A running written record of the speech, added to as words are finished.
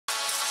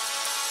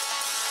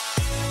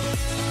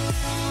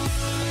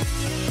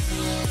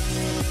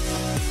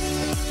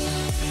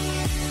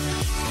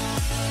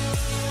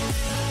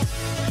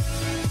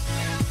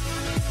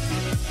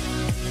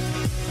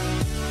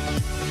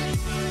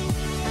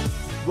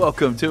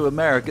Welcome to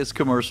America's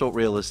Commercial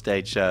Real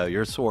Estate Show,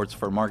 your source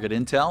for market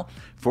intel,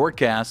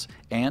 forecasts,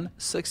 and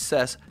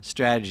success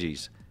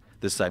strategies.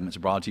 This segment is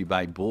brought to you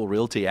by Bull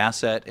Realty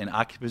Asset and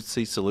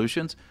Occupancy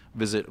Solutions.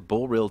 Visit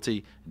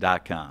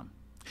bullrealty.com.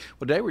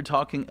 Well, today we're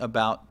talking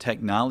about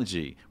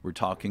technology. We're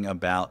talking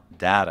about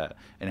data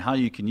and how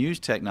you can use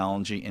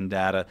technology and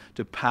data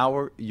to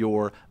power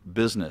your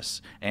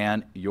business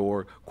and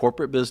your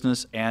corporate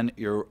business and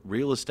your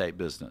real estate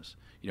business.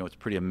 You know, it's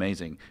pretty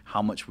amazing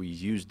how much we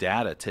use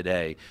data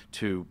today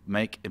to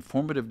make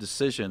informative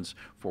decisions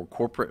for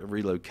corporate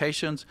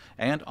relocations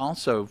and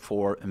also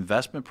for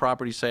investment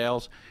property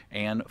sales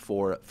and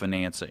for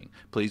financing.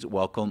 Please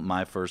welcome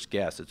my first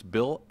guest. It's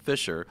Bill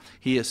Fisher.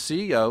 He is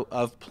CEO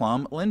of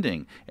PLUM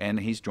Lending, and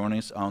he's joining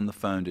us on the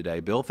phone today.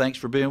 Bill, thanks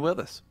for being with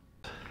us.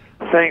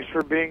 Thanks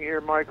for being here,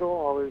 Michael.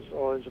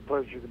 Always a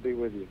pleasure to be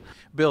with you.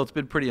 Bill, it's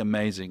been pretty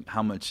amazing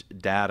how much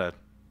data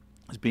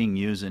is being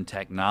used in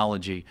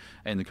technology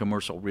in the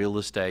commercial real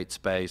estate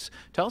space.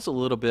 Tell us a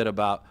little bit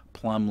about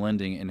PLUM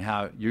Lending and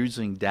how you're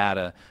using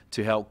data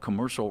to help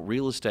commercial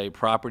real estate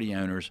property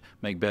owners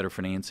make better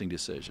financing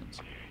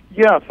decisions.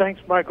 Yeah, thanks,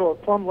 Michael.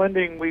 At PLUM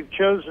Lending, we've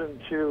chosen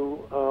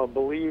to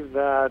believe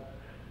that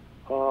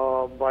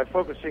by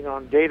focusing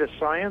on data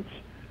science,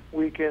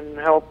 we can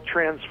help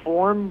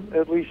transform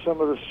at least some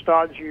of the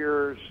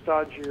stodgier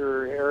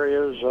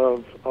areas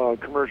of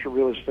commercial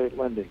real estate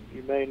lending.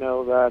 You may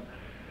know that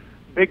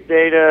big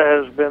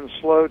data has been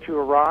slow to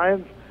arrive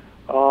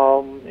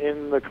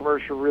in the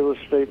commercial real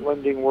estate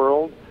lending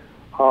world,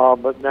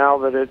 but now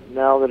that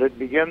it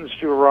begins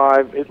to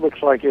arrive, it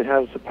looks like it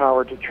has the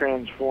power to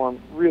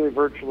transform really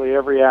virtually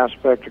every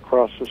aspect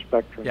across the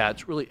spectrum. Yeah,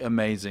 it's really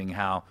amazing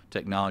how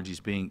technology is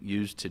being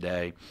used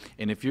today.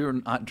 And if you're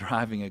not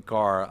driving a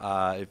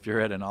car, if you're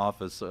at an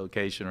office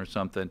location or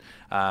something,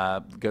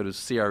 go to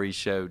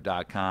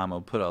CREshow.com.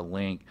 I'll put a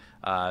link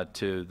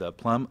to the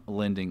PLUM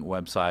Lending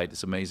website.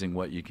 It's amazing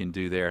what you can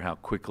do there, how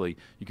quickly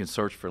you can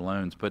search for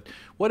loans. But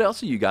what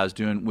else are you guys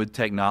doing with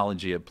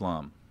technology at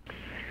PLUM?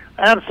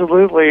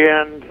 Absolutely,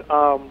 and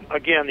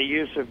again, the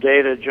use of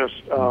data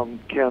just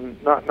can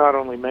not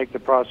only make the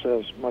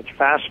process much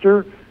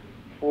faster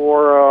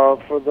for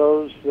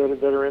those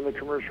that are in the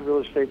commercial real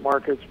estate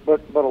markets,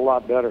 but a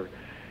lot better.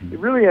 It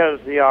really has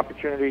the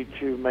opportunity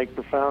to make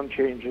profound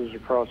changes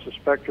across the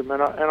spectrum,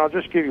 and I'll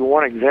just give you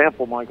one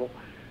example, Michael.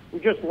 We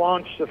just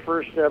launched the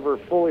first ever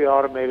fully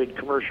automated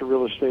commercial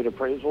real estate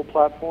appraisal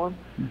platform.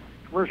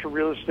 Commercial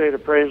real estate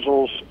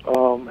appraisals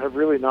have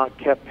really not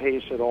kept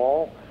pace at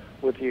all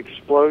with the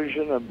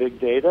explosion of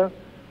big data.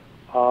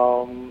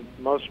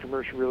 Most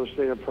commercial real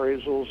estate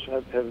appraisals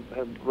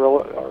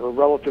are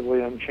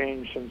relatively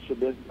unchanged since the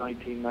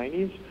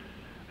mid-1990s.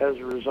 As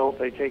a result,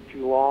 they take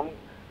too long.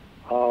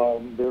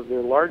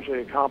 They're largely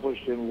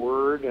accomplished in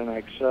Word and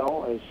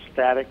Excel as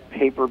static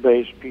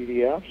paper-based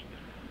PDFs.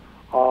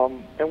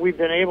 And we've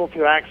been able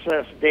to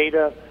access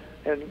data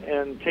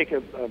and take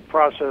a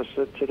process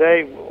that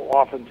today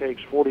often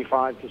takes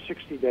 45 to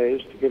 60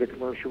 days to get a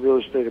commercial real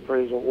estate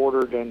appraisal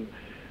ordered and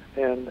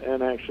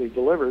actually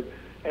delivered,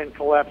 and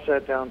collapse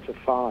that down to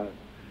 5.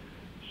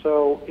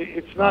 So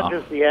it's not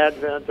just the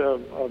advent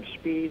of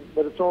speed,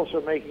 but it's also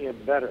making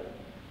it better.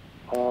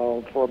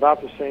 For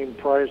about the same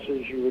price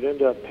as you would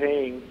end up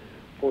paying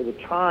for the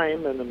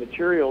time and the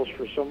materials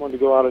for someone to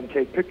go out and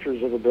take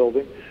pictures of a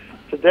building,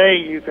 today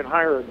you can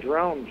hire a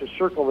drone to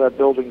circle that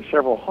building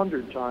several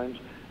hundred times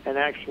and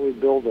actually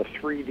build a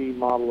 3D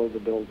model of the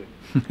building.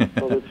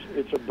 So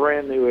it's a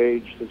brand new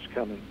age that's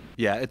coming.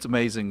 Yeah, it's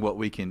amazing what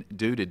we can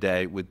do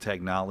today with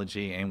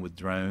technology and with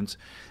drones.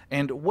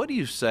 And what do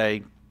you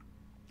say,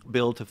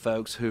 Bill, to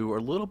folks who are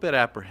a little bit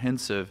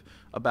apprehensive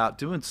about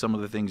doing some of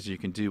the things you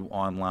can do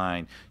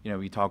online? You know,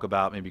 you talk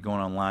about maybe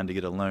going online to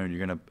get a loan.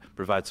 You're going to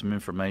provide some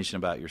information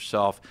about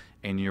yourself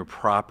and your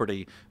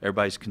property.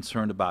 Everybody's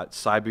concerned about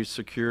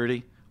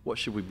cybersecurity. What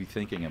should we be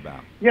thinking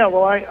about? Yeah,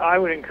 well, I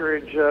would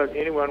encourage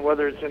anyone,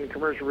 whether it's in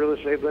commercial real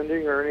estate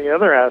lending or any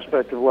other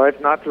aspect of life,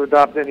 not to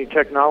adopt any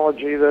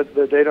technology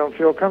that they don't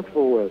feel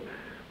comfortable with.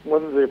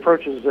 One of the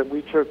approaches that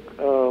we took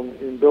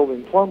in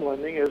building PLUM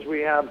Lending is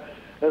we have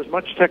as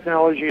much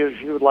technology as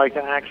you would like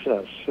to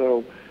access.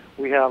 So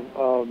we have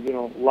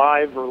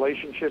live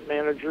relationship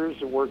managers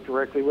that work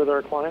directly with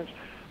our clients,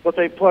 but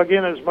they plug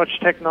in as much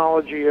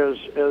technology as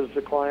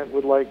the client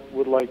would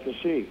like to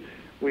see.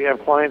 We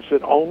have clients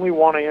that only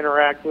want to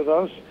interact with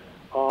us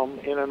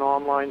in an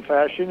online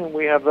fashion, and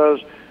we have those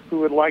who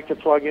would like to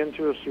plug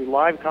into us through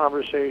live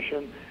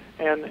conversation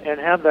and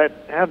have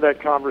that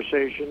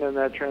conversation and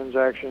that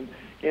transaction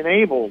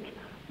enabled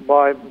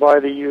by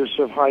the use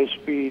of high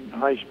speed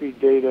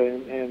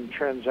data and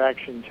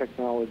transaction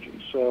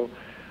technology. So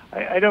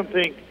I don't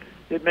think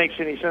it makes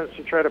any sense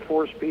to try to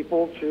force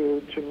people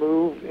to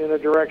move in a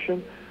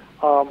direction.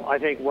 I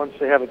think once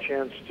they have a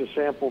chance to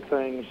sample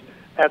things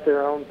at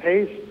their own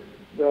pace,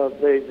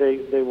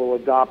 they will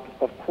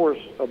adopt, of course,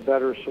 a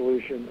better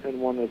solution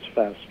and one that's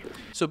faster.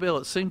 So, Bill,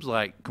 it seems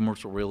like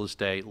commercial real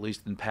estate, at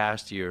least in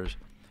past years,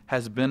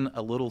 has been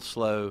a little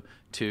slow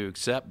to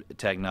accept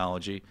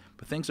technology,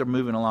 but things are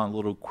moving along a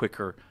little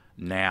quicker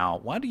now.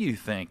 Why do you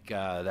think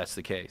that's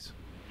the case?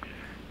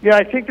 Yeah,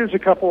 I think there's a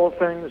couple of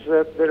things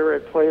that are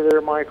at play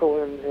there,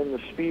 Michael, in the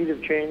speed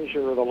of change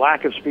or the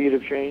lack of speed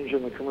of change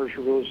in the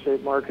commercial real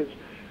estate markets.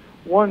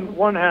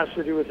 One has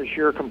to do with the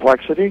sheer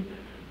complexity.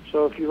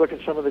 So if you look at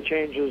some of the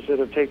changes that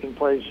have taken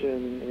place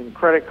in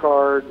credit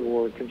card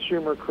or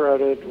consumer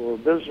credit or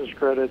business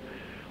credit,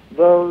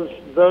 those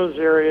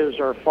areas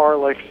are far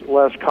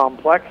less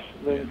complex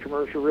than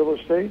commercial real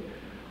estate.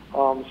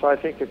 So I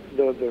think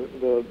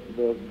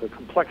the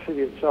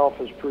complexity itself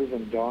has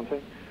proven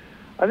daunting.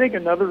 I think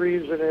another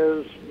reason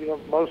is,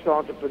 most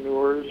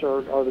entrepreneurs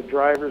are the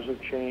drivers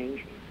of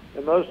change,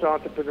 and most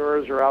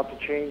entrepreneurs are out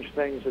to change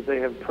things that they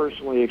have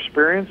personally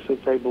experienced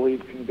that they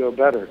believe can go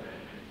better.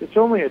 It's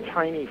only a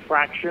tiny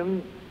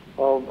fraction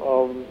of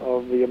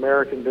the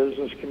American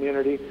business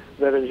community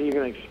that has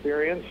even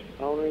experienced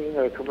owning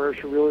a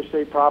commercial real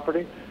estate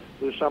property.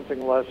 There's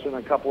something less than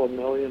a couple of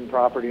million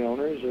property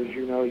owners. As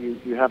you know,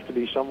 you have to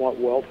be somewhat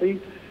wealthy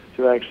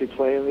to actually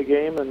play in the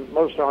game, and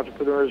most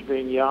entrepreneurs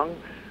being young,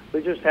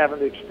 they just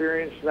haven't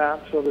experienced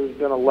that, so there's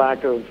been a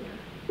lack of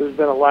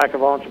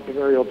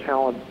entrepreneurial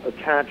talent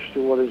attached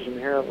to what is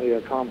inherently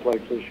a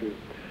complex issue.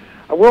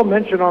 I will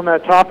mention on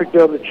that topic,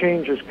 though, that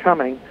change is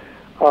coming.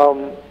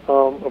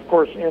 Of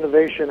course,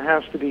 innovation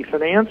has to be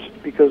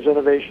financed because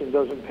innovation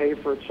doesn't pay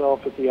for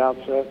itself at the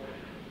outset.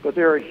 But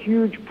there are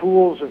huge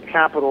pools of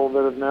capital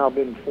that have now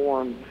been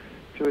formed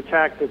to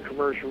attack the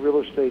commercial real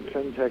estate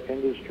fintech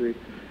industry,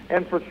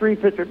 and for three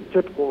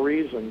typical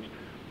reasons.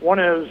 One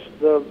is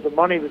the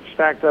money that's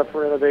stacked up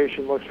for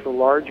innovation looks for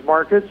large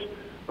markets.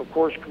 Of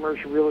course,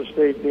 commercial real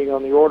estate being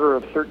on the order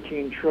of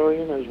 $13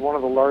 trillion is one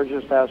of the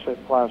largest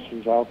asset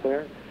classes out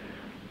there.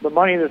 The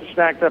money that's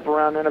stacked up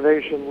around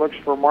innovation looks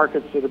for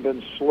markets that have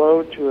been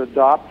slow to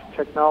adopt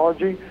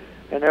technology,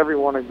 and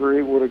everyone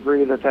would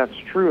agree that that's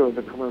true of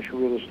the commercial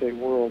real estate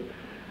world.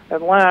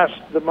 And last,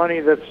 the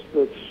money that's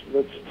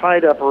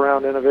tied up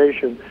around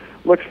innovation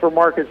looks for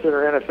markets that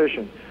are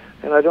inefficient.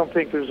 And I don't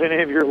think there's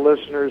any of your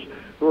listeners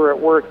who are at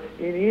work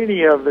in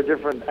any of the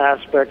different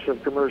aspects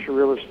of commercial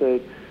real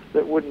estate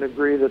that wouldn't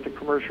agree that the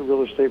commercial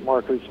real estate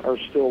markets are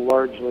still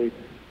largely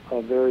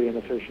very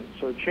inefficient.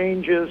 So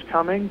change is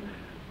coming.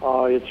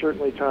 It's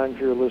certainly time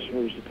for your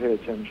listeners to pay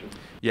attention.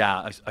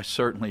 Yeah, I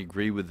certainly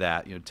agree with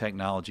that.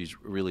 Technology's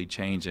really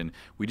changing.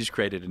 We just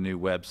created a new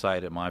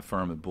website at my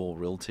firm at Bull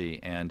Realty,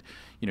 and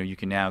you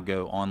can now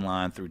go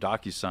online through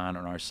DocuSign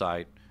on our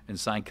site and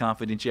sign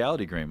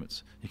confidentiality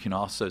agreements. You can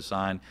also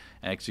sign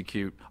and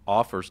execute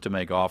offers to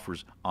make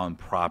offers on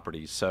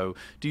properties. So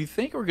do you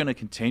think we're going to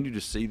continue to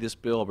see this,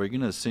 Bill? Are we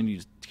going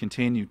to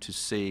continue to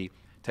see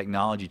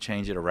technology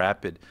change at a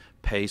rapid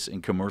pace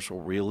in commercial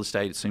real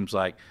estate? It seems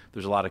like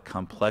there's a lot of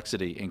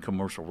complexity in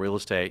commercial real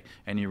estate,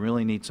 and you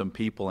really need some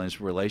people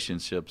and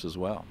relationships as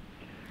well.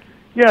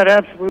 Yeah, it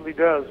absolutely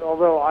does.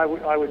 Although I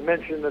would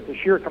mention that the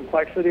sheer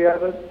complexity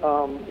of it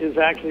is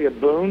actually a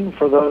boon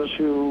for those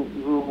who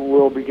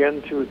will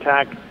begin to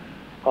attack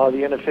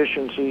the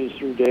inefficiencies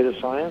through data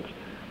science.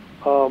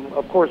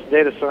 Of course,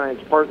 data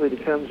science partly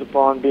depends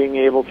upon being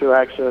able to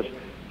access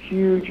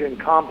huge and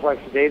complex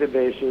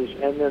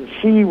databases and then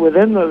see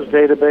within those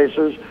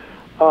databases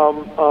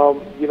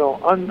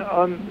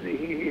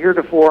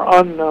heretofore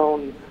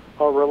unknown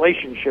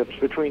relationships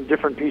between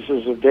different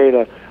pieces of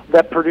data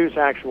that produce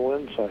actual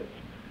insights.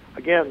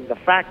 Again, the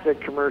fact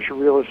that commercial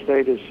real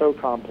estate is so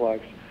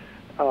complex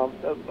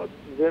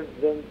then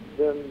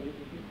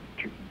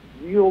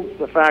yields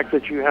the fact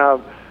that you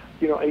have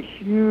a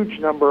huge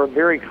number of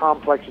very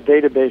complex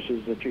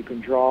databases that you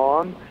can draw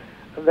on.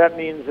 And that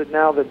means that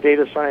now that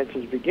data science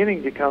is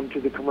beginning to come to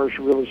the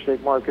commercial real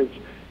estate markets,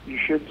 you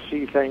should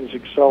see things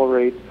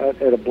accelerate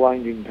at a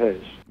blinding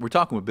pace. We're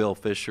talking with Bill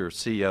Fisher,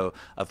 CEO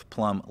of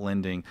PLUM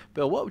Lending.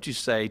 Bill, what would you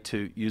say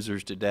to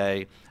users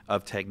today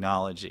of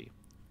technology?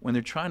 When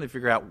they're trying to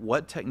figure out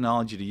what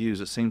technology to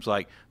use, it seems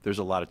like there's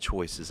a lot of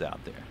choices out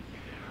there.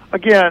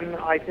 Again,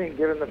 I think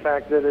given the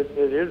fact that it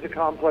is a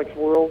complex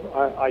world,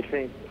 I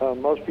think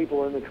most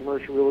people in the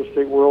commercial real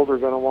estate world are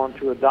going to want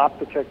to adopt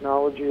the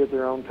technology at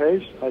their own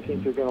pace. I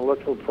think they're going to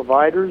look for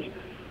providers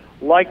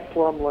like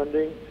PLUM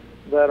Lending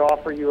that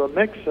offer you a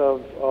mix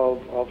of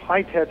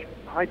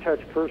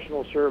high-touch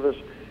personal service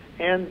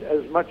and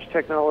as much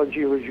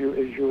technology as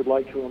you would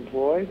like to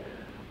employ,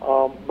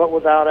 but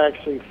without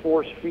actually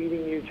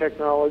force-feeding you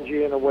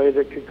technology in a way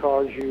that could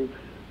cause you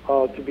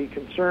to be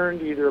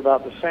concerned either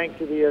about the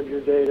sanctity of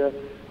your data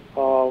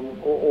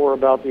or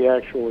about the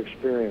actual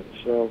experience.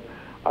 So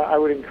I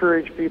would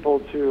encourage people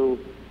to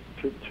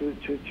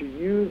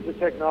use the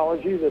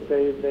technology that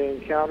they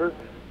encounter,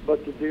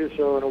 but to do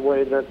so in a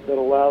way that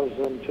allows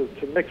them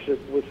to mix it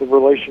with the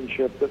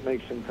relationship that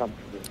makes them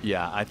comfortable.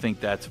 Yeah, I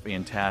think that's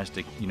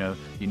fantastic. You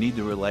need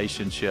the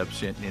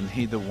relationships and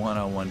need the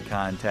one-on-one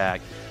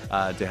contact.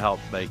 to help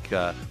make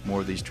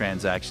more of these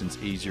transactions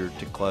easier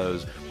to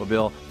close. Well,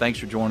 Bill, thanks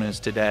for joining us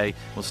today.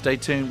 Well, stay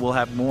tuned. We'll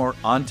have more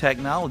on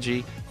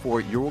technology for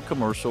your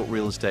commercial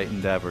real estate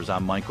endeavors.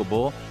 I'm Michael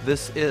Bull.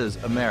 This is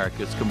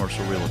America's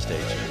Commercial Real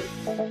Estate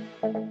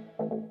Show.